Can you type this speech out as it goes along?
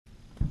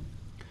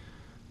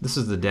This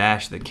is the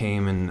dash that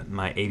came in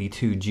my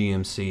 82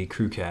 GMC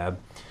crew cab.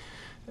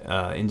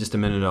 In just a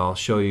minute I'll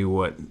show you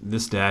what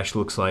this dash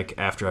looks like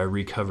after I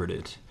recovered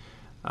it.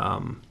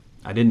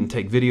 I didn't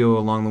take video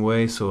along the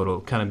way, so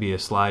it'll kind of be a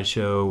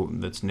slideshow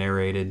that's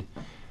narrated,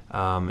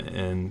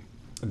 and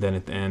then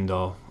at the end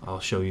I'll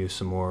show you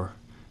some more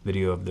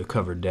video of the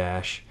covered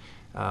dash.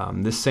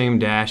 This same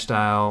dash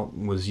style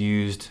was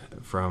used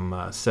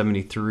from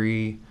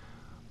 73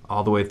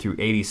 all the way through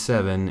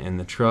 87 in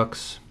the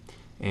trucks,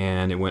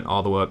 and it went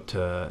all the way up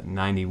to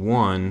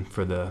 91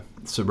 for the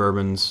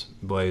Suburbans,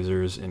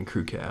 Blazers, and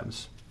crew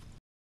cabs.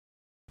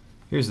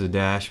 Here's the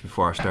dash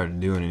before I started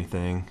doing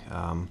anything.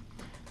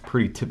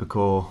 Pretty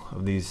typical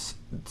of these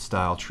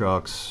style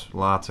trucks,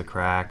 lots of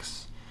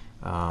cracks.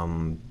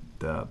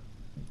 The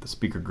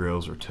speaker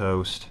grills are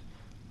toast,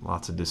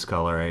 lots of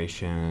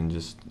discoloration, and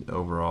just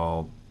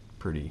overall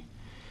pretty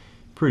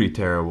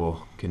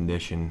terrible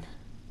condition.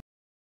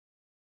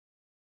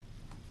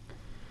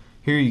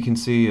 Here you can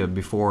see a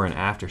before and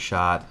after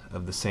shot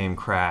of the same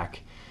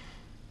crack.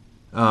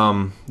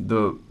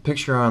 The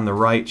picture on the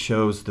right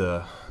shows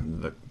the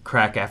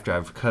crack after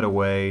I've cut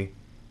away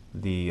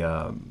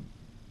the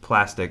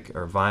plastic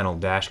or vinyl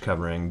dash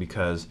covering,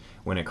 because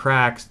when it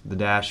cracks, the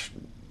dash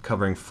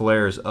covering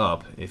flares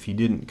up. If you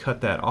didn't cut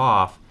that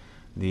off,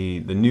 the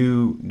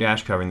new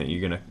dash covering that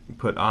you're going to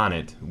put on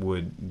it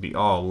would be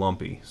all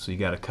lumpy. So you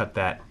got to cut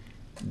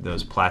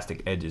those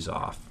plastic edges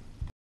off.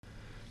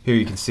 Here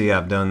you can see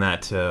I've done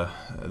that to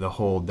the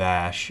whole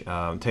dash.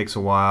 It takes a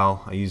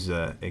while. I use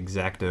an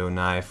X-Acto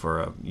knife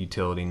or a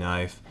utility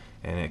knife,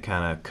 and it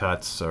kind of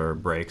cuts or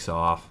breaks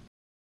off.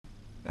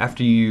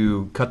 After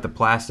you cut the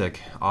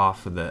plastic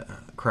off of the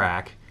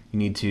crack, you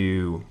need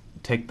to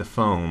take the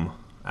foam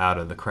out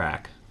of the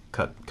crack.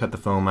 Cut the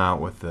foam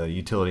out with the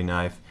utility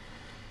knife,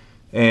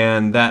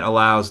 and that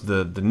allows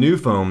the new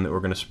foam that we're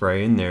going to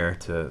spray in there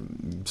to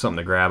something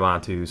to grab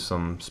onto,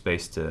 some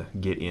space to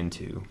get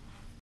into.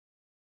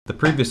 The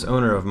previous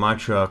owner of my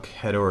truck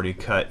had already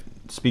cut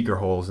speaker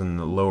holes in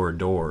the lower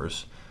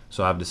doors,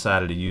 so I've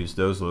decided to use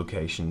those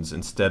locations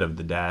instead of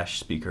the dash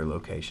speaker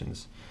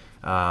locations.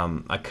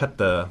 I cut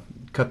the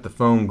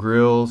foam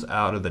grills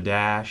out of the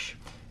dash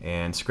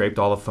and scraped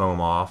all the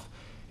foam off,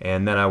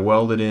 and then I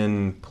welded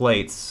in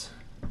plates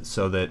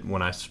so that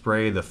when I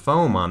spray the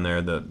foam on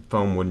there, the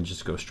foam wouldn't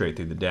just go straight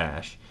through the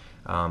dash.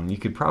 You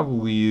could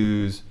probably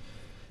use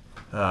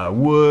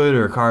wood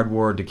or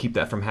cardboard to keep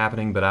that from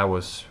happening, but I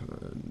was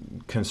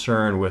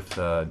concerned with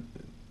a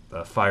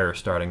fire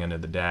starting under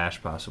the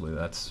dash possibly.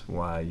 That's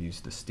why I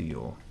used the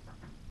steel.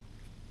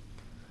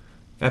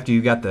 After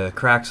you got the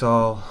cracks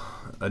all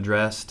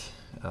addressed,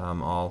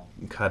 all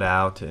cut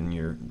out, and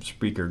your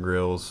speaker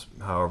grills,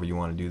 however you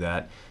want to do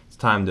that, it's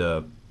time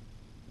to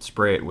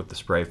spray it with the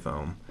spray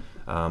foam.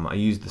 I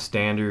used the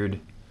standard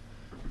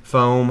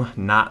foam,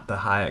 not the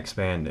high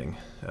expanding.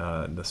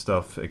 The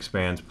stuff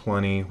expands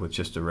plenty with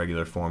just a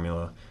regular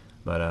formula,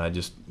 but I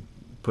just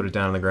put it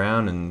down on the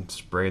ground and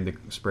sprayed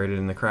it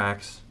in the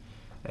cracks,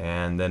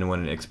 and then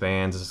when it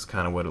expands, this is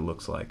kind of what it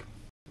looks like.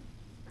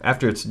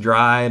 After it's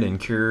dried and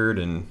cured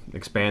and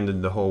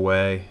expanded the whole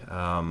way,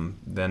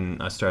 then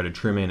I started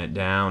trimming it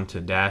down to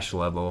dash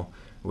level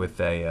with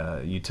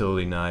a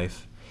utility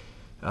knife.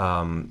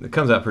 It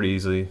comes out pretty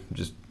easily,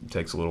 just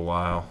takes a little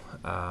while.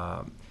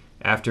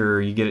 After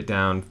you get it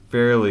down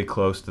fairly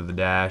close to the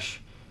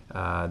dash,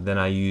 then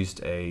I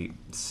used a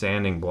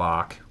sanding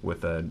block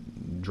with a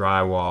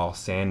drywall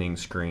sanding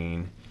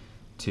screen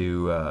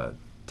to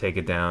take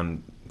it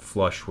down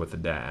flush with the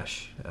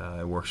dash.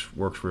 It works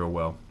real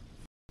well.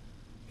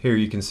 Here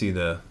you can see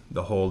the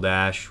whole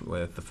dash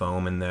with the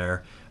foam in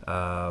there.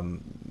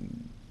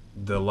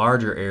 The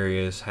larger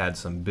areas had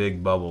some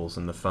big bubbles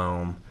in the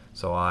foam,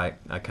 so I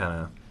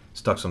kind of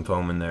stuck some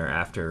foam in there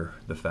after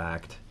the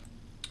fact.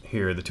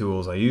 Here are the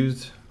tools I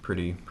used.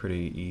 Pretty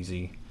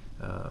easy.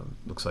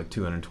 Looks like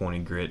 220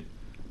 grit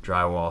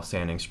drywall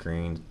sanding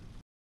screen.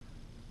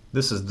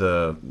 This is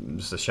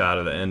just a shot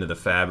of the end of the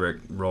fabric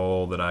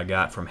roll that I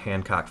got from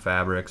Hancock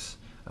Fabrics.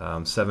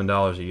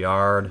 $7 a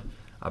yard.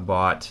 I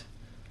bought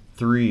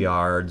 3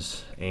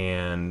 yards,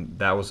 and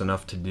that was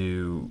enough to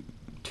do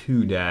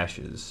 2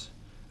 dashes.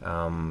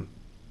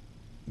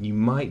 You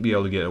might be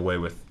able to get away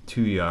with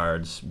 2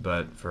 yards,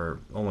 but for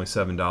only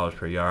 $7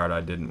 per yard, I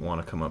didn't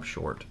want to come up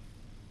short.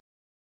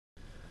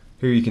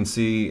 Here you can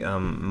see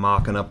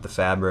mocking up the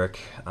fabric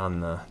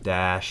on the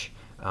dash.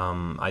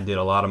 I did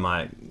a lot of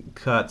my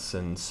cuts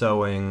and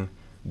sewing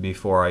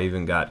before I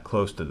even got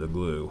close to the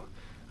glue.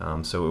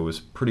 So it was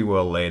pretty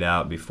well laid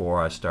out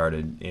before I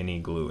started any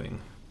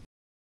gluing.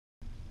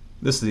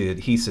 This is the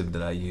adhesive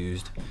that I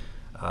used.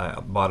 I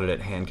bought it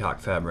at Hancock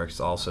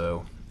Fabrics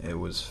also. It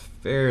was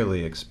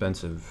fairly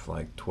expensive,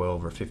 like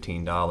 $12 or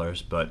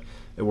 $15, but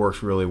it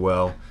works really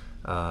well.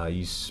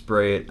 You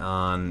spray it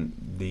on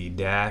the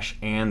dash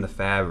and the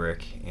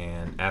fabric,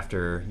 and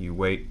after you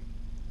wait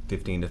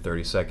 15 to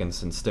 30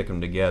 seconds and stick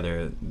them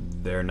together,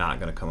 they're not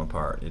going to come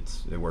apart.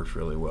 It works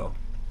really well.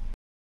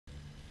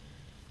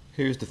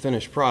 Here's the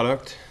finished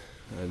product.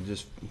 I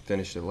just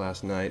finished it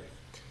last night.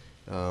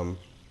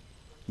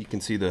 You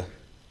can see the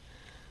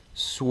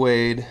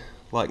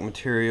suede-like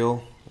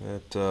material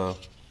that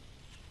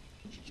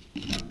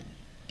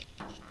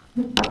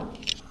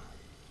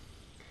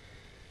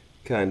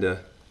kind of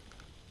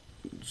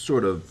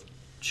sort of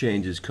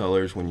changes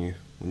colors when you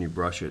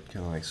brush it,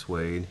 kind of like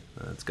suede.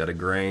 It's got a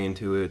grain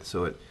to it,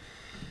 so it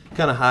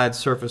kind of hides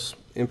surface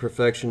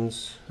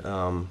imperfections,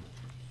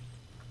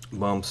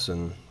 bumps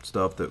and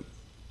stuff that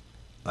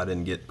I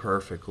didn't get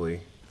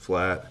perfectly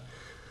flat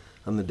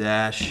on the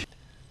dash.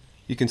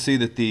 You can see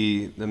that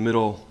the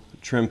middle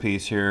trim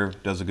piece here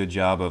does a good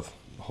job of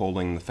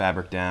holding the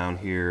fabric down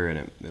here, and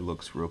it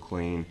looks real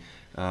clean.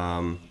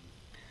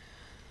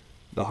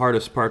 The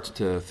hardest parts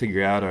to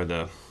figure out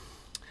are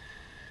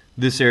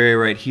this area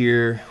right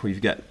here.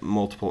 We've got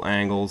multiple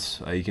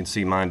angles. You can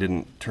see mine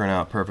didn't turn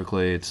out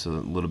perfectly. It's a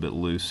little bit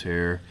loose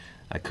here.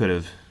 I could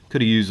have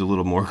used a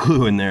little more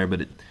glue in there,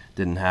 but it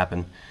didn't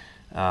happen.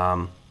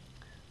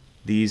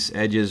 These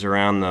edges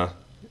around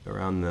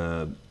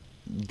the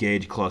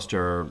gauge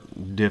cluster are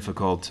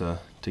difficult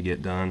to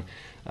get done.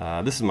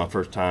 This is my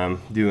first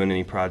time doing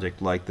any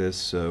project like this,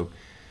 so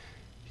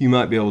you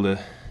might be able to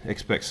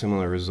expect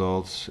similar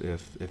results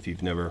if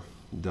you've never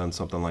done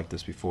something like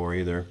this before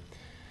either.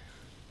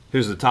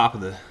 Here's the top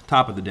of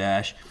the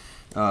dash.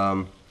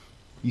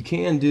 You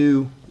can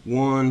do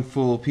one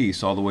full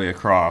piece all the way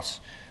across.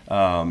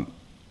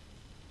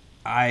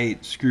 I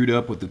screwed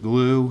up with the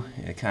glue.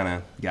 It kind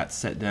of got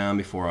set down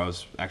before I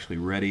was actually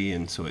ready,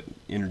 and so it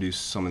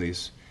introduced some of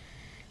these,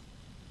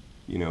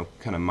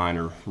 kind of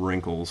minor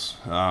wrinkles.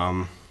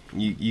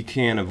 You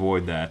can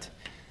avoid that.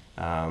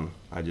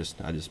 I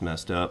just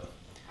messed up.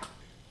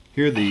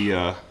 Here are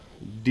the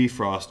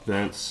defrost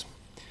vents.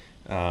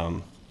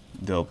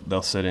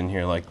 They'll sit in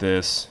here like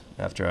this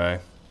after I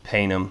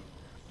paint them.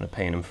 I'm gonna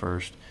paint them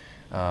first.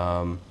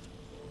 So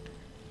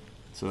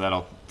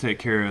that'll take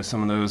care of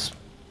some of those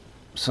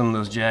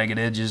jagged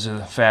edges of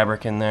the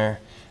fabric in there.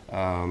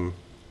 The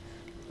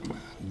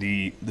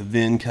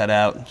VIN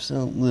cutout is a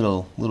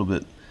little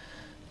bit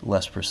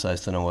less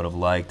precise than I would have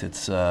liked.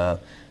 It's a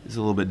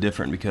little bit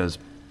different because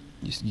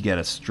you got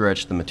to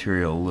stretch the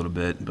material a little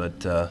bit,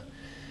 but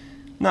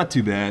not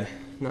too bad.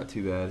 Not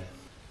too bad.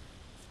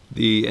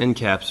 The end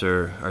caps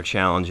are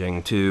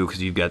challenging too because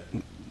you've got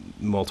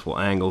multiple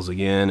angles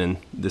again, and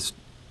this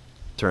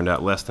turned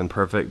out less than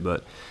perfect,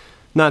 but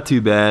not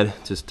too bad.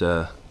 Just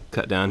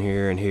cut down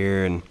here,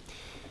 and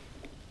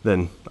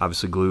then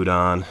obviously glued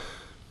on.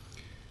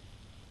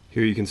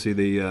 Here you can see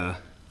the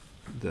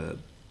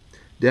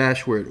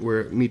dash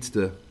where it meets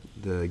the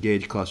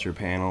gauge cluster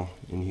panel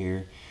in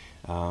here.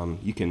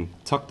 You can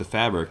tuck the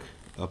fabric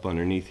up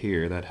underneath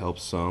here. That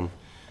helps some,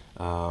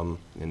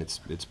 and it's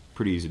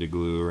pretty easy to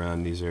glue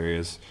around these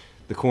areas.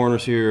 The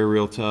corners here are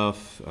real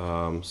tough.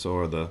 So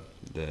are the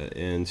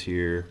ends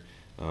here.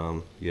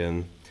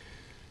 Again,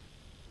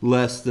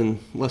 less than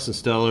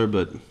stellar,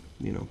 but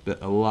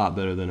a lot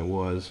better than it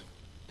was.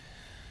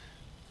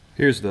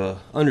 Here's the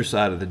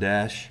underside of the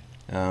dash.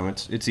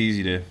 It's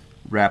easy to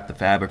wrap the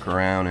fabric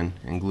around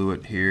and glue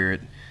it here.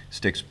 It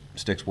sticks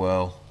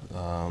well.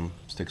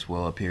 Sticks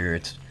well up here.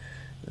 It's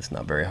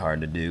not very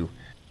hard to do.